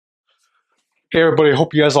Hey everybody,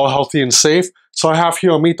 hope you guys are all healthy and safe. So I have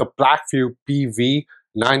here on me the Blackview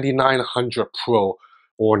BV9900 Pro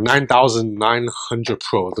or 9900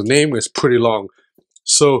 Pro. The name is pretty long.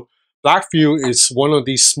 So Blackview is one of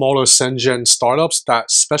these smaller Shenzhen startups that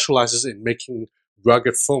specializes in making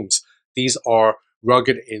rugged phones. These are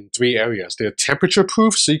rugged in three areas. They're temperature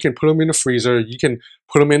proof, so you can put them in the freezer, you can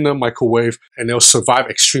put them in the microwave, and they'll survive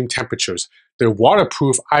extreme temperatures. They're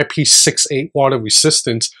waterproof, IP68 water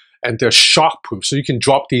resistance, and they're shockproof, so you can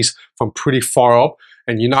drop these from pretty far up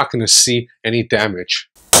and you're not going to see any damage.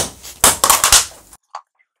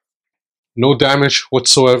 No damage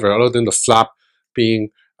whatsoever other than the flap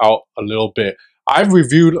being out a little bit. I've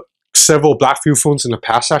reviewed several Blackvue phones in the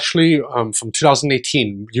past actually from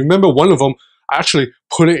 2018. You remember one of them, I actually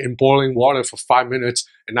put it in boiling water for 5 minutes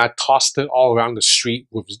and I tossed it all around the street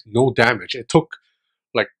with no damage. It took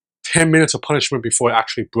like 10 minutes of punishment before it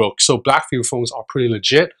actually broke. So Blackvue phones are pretty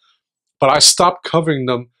legit. But I stopped covering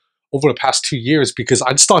them over the past 2 years because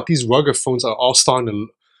I just thought these rugged phones are all starting to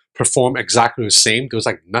perform exactly the same. There was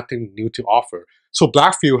like nothing new to offer. So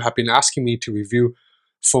Blackvue have been asking me to review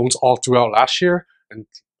phones all throughout last year, and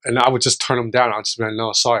I would just turn them down. I'd just be like,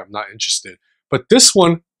 no, sorry, I'm not interested. But this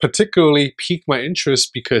one particularly piqued my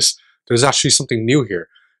interest because there's actually something new here.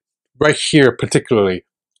 Right here particularly.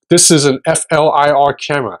 This is an FLIR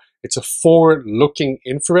camera. It's a forward-looking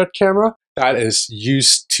infrared camera that is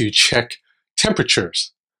used to check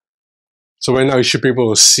temperatures. So right now you should be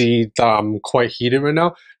able to see that I'm quite heated right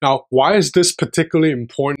now. Now, why is this particularly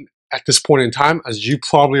important at this point in time? As you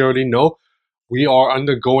probably already know, we are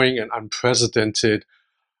undergoing an unprecedented,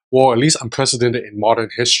 well, at least unprecedented in modern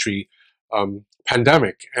history,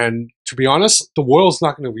 pandemic. And to be honest, the world's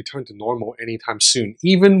not going to return to normal anytime soon.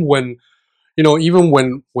 Even when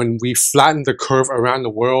we flatten the curve around the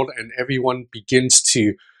world and everyone begins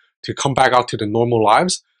to come back out to the normal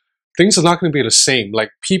lives, things are not going to be the same.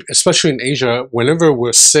 Like people, especially in Asia, whenever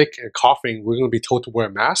we're sick and coughing, we're going to be told to wear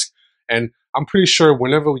a mask. And I'm pretty sure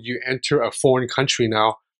whenever you enter a foreign country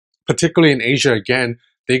now, particularly in Asia again,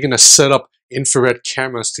 they're going to set up infrared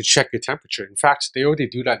cameras to check your temperature. In fact, they already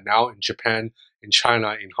do that now in Japan, in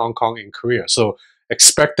China, in Hong Kong, in Korea. So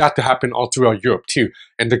expect that to happen all throughout Europe too.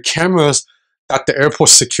 And the cameras that the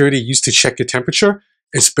airport security used to check your temperature,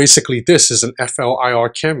 it's basically this is an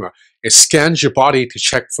FLIR camera. It scans your body to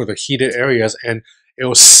check for the heated areas and it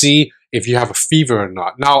will see if you have a fever or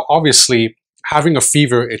not. Now, obviously, having a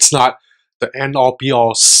fever, it's not the end-all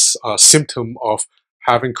be-all symptom of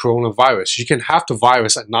having coronavirus. You can have the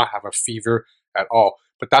virus and not have a fever at all,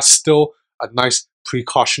 but that's still a nice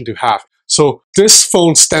precaution to have. So this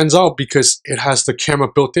phone stands out because it has the camera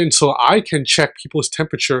built in, so I can check people's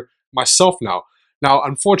temperature myself now. Now,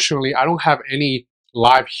 unfortunately, I don't have any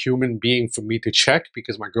live human being for me to check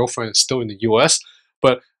because my girlfriend is still in the US.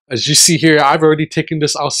 But as you see here, I've already taken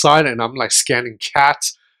this outside and I'm like scanning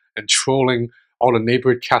cats and trolling all the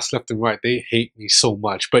neighborhood cats left and right. They hate me so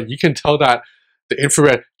much. But you can tell that the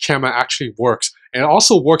infrared camera actually works. And it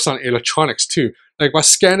also works on electronics too. Like if I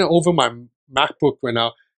scan it over my MacBook right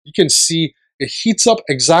now, you can see it heats up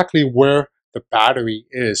exactly where the battery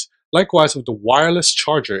is. Likewise with the wireless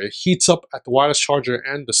charger, it heats up at the wireless charger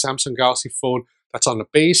and the Samsung Galaxy phone that's on the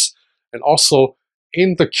base, and also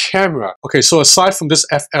in the camera. Okay, so aside from this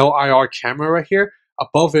FLIR camera right here,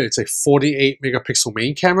 above it, it's a 48 megapixel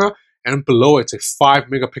main camera, and below it's a 5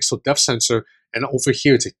 megapixel depth sensor, and over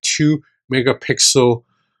here it's a 2 megapixel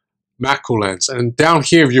macro lens. And down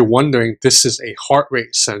here, if you're wondering, this is a heart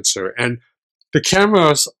rate sensor, and the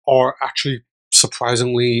cameras are actually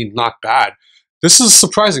surprisingly not bad. This is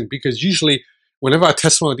surprising because usually whenever I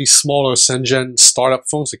test one of these smaller Shenzhen startup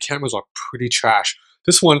phones, the cameras are pretty trash.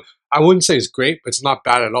 This one, I wouldn't say is great, but it's not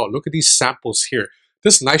bad at all. Look at these samples here.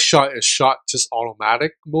 This nice shot is shot just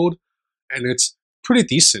automatic mode, and it's pretty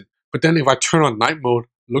decent. But then if I turn on night mode,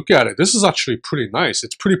 look at it. This is actually pretty nice.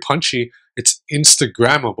 It's pretty punchy. It's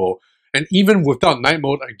Instagrammable. And even without night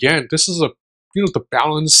mode, again, this is the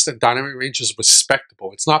balance and dynamic range is respectable.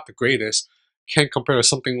 It's not the greatest. Can't compare to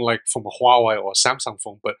something like from a Huawei or a Samsung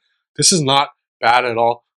phone, but this is not bad at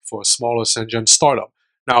all for a smaller Shenzhen startup.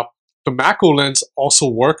 Now, the macro lens also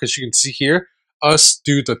work, as you can see here, as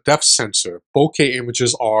do the depth sensor. Bokeh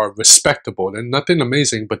images are respectable. They're nothing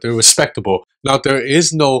amazing, but they're respectable. Now, there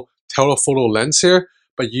is no telephoto lens here,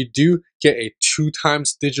 but you do get a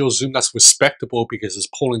 2x digital zoom that's respectable because it's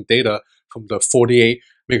pulling data from the 48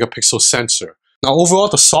 megapixel sensor. Now, overall,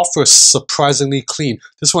 the software is surprisingly clean.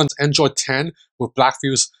 This one's Android 10 with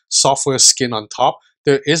Blackvue's software skin on top.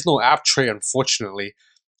 There is no app tray, unfortunately.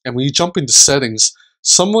 And when you jump into settings,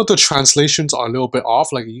 some of the translations are a little bit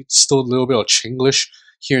off, like still a little bit of Chinglish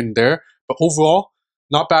here and there. But overall,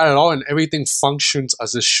 not bad at all, and everything functions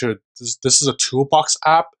as it should. This is a toolbox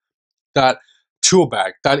app, that tool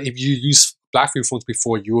bag that if you use Blackvue phones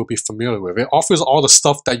before, you will be familiar with. It offers all the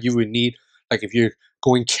stuff that you would need, like if you're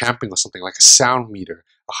going camping or something, like a sound meter,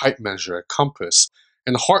 a height measure, a compass,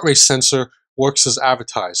 and the heart rate sensor works as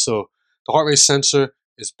advertised. So the heart rate sensor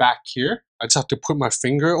is back here. I just have to put my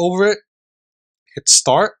finger over it, hit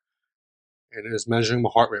start, and it is measuring my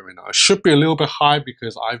heart rate right now. It should be a little bit high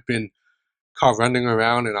because I've been kind of running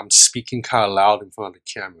around and I'm speaking kind of loud in front of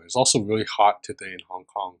the camera. It's also really hot today in Hong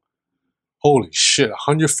Kong. Holy shit,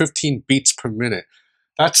 115 beats per minute.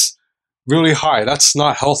 That's really high. That's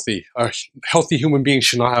not healthy. A healthy human being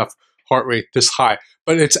should not have heart rate this high,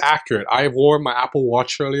 but it's accurate. I wore my Apple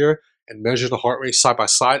Watch earlier and measured the heart rate side by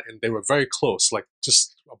side, and they were very close, like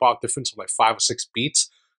just about a difference of like 5 or 6 beats.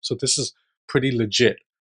 So this is pretty legit.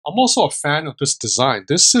 I'm also a fan of this design.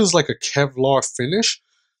 This is like a Kevlar finish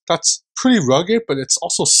that's pretty rugged, but it's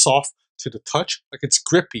also soft to the touch. Like it's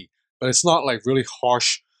grippy, but it's not like really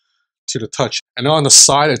harsh to the touch. And on the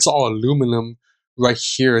side, it's all aluminum right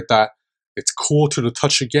here that it's cool to the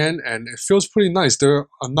touch again, and it feels pretty nice. There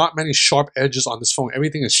are not many sharp edges on this phone.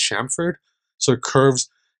 Everything is chamfered, so it curves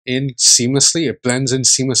in seamlessly. It blends in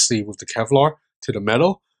seamlessly with the Kevlar to the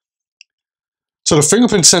metal. So the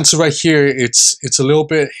fingerprint sensor right here, it's a little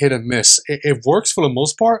bit hit and miss. It works for the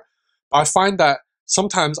most part, but I find that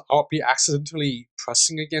sometimes I'll be accidentally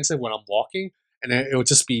pressing against it when I'm walking, and then it'll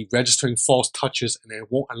just be registering false touches, and it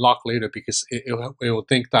won't unlock later because it'll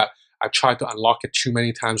think that I tried to unlock it too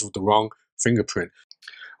many times with the wrong fingerprint.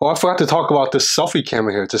 Oh, I forgot to talk about this selfie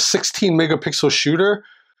camera here. It's a 16 megapixel shooter,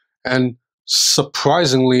 and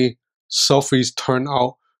surprisingly, selfies turn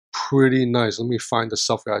out pretty nice. Let me find the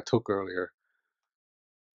selfie I took earlier.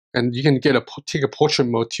 And you can take a portrait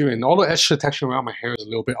mode too, and all the edge detection around my hair is a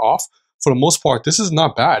little bit off. For the most part, this is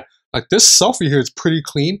not bad. Like this selfie here is pretty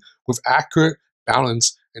clean with accurate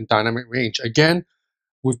balance and dynamic range. Again,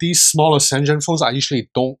 with these smaller Shenzhen phones, I usually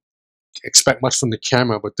don't expect much from the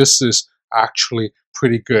camera, but this is actually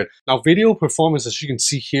pretty good. Now, video performance, as you can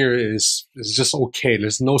see here, is just okay.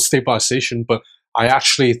 There's no stabilization, but I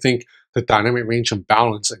actually think the dynamic range and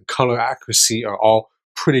balance and color accuracy are all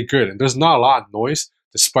pretty good. And there's not a lot of noise,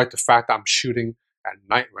 despite the fact that I'm shooting at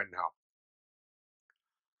night right now.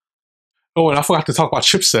 Oh, and I forgot to talk about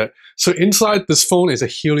chipset. So inside this phone is a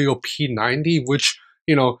Helio P90, which,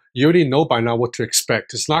 you already know by now what to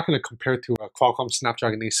expect. It's not going to compare to a Qualcomm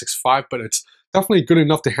Snapdragon 865, but it's definitely good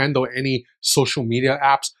enough to handle any social media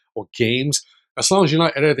apps or games. As long as you're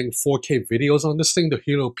not editing 4K videos on this thing, the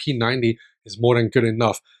Helio P90 is more than good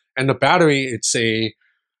enough. And the battery, it's a,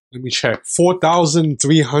 let me check,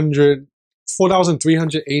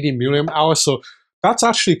 4,380 milliamp hours. So that's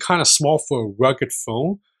actually kind of small for a rugged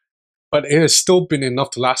phone, but it has still been enough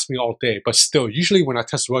to last me all day. But still, usually when I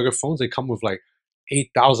test rugged phones, they come with like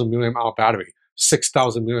 8,000 milliamp hour battery,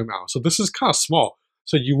 6,000 milliamp hour. So this is kind of small.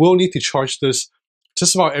 So you will need to charge this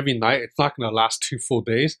just about every night. It's not going to last 2 full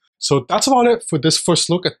days. So that's about it for this first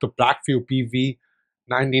look at the Blackvue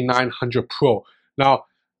BV9900 Pro. Now,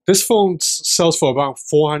 this phone sells for about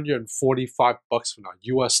 $445 for now,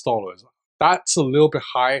 US dollars. That's a little bit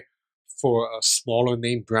high for a smaller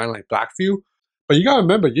name brand like Blackvue. But you gotta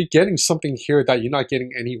remember, you're getting something here that you're not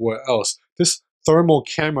getting anywhere else. This thermal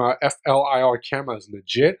camera, FLIR camera, is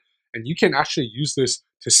legit, and you can actually use this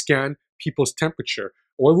to scan people's temperature.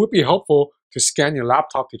 Or it would be helpful to scan your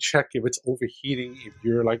laptop to check if it's overheating, if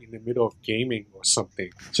you're like in the middle of gaming or something.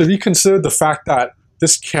 So if you consider the fact that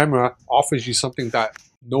this camera offers you something that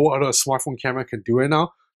no other smartphone camera can do right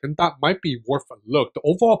now, then that might be worth a look. The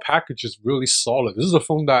overall package is really solid. This is a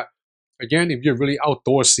phone that, again, if you're a really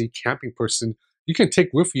outdoorsy camping person, you can take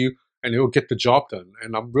with you and it will get the job done.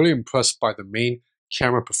 And I'm really impressed by the main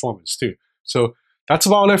camera performance too. So that's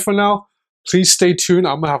about it for now. Please stay tuned.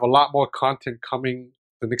 I'm gonna have a lot more content coming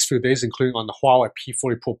the next few days, including on the Huawei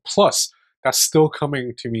P40 Pro Plus. That's still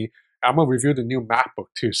coming to me. I'm gonna review the new MacBook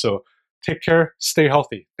too. So take care, stay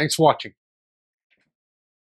healthy. Thanks for watching.